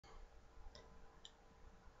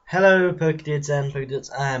Hello Pokedudes and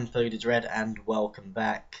Pokedudes, I am Pokedudes Red and welcome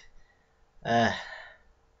back.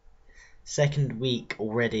 Second week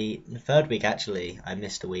already, third week actually, I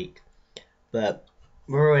missed a week. But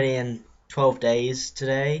we're already in 12 days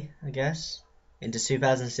today, I guess, into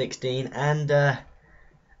 2016 and there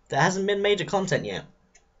hasn't been major content yet.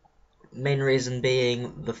 Main reason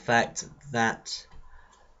being the fact that...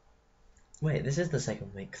 Wait, this is the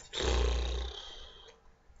second week.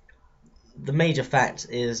 The major fact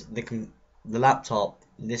is the laptop,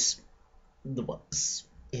 the what's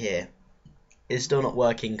here, is still not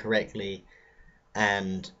working correctly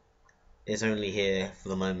and is only here for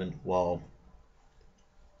the moment while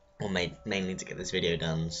mainly to get this video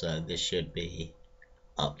done, so this should be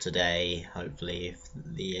up today hopefully if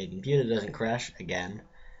the computer doesn't crash again.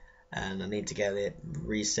 And I need to get it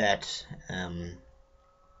reset,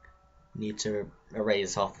 need to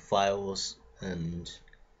erase half the files and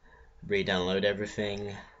re-download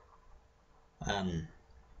everything, so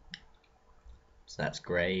that's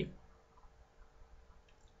great.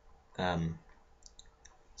 I'll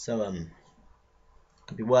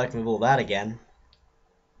be working with all that again.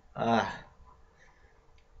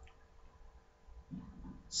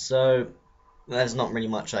 So there's not really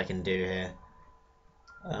much I can do here.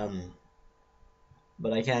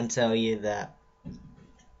 But I can tell you that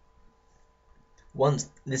once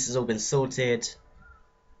this has all been sorted,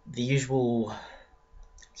 the usual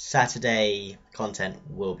Saturday content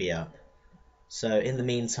will be up. So in the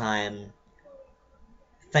meantime,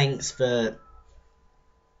 thanks for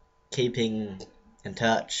keeping in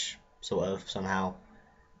touch, sort of, somehow.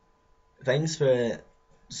 Thanks for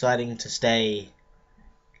deciding to stay,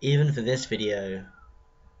 even for this video,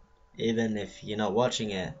 even if you're not watching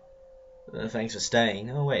it. Thanks for staying.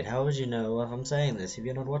 Oh wait, how would you know if I'm saying this if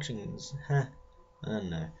you're not watching this? Huh. I don't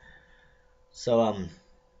know. So,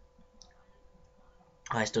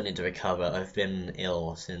 I still need to recover. I've been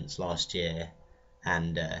ill since last year,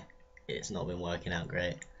 and it's not been working out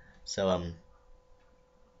great. So,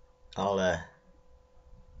 I'll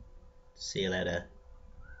see you later.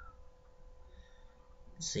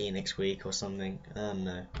 See you next week or something. I don't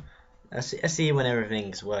know. I'll see you when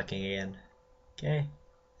everything's working again. Okay?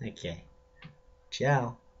 Okay.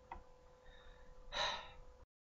 Ciao.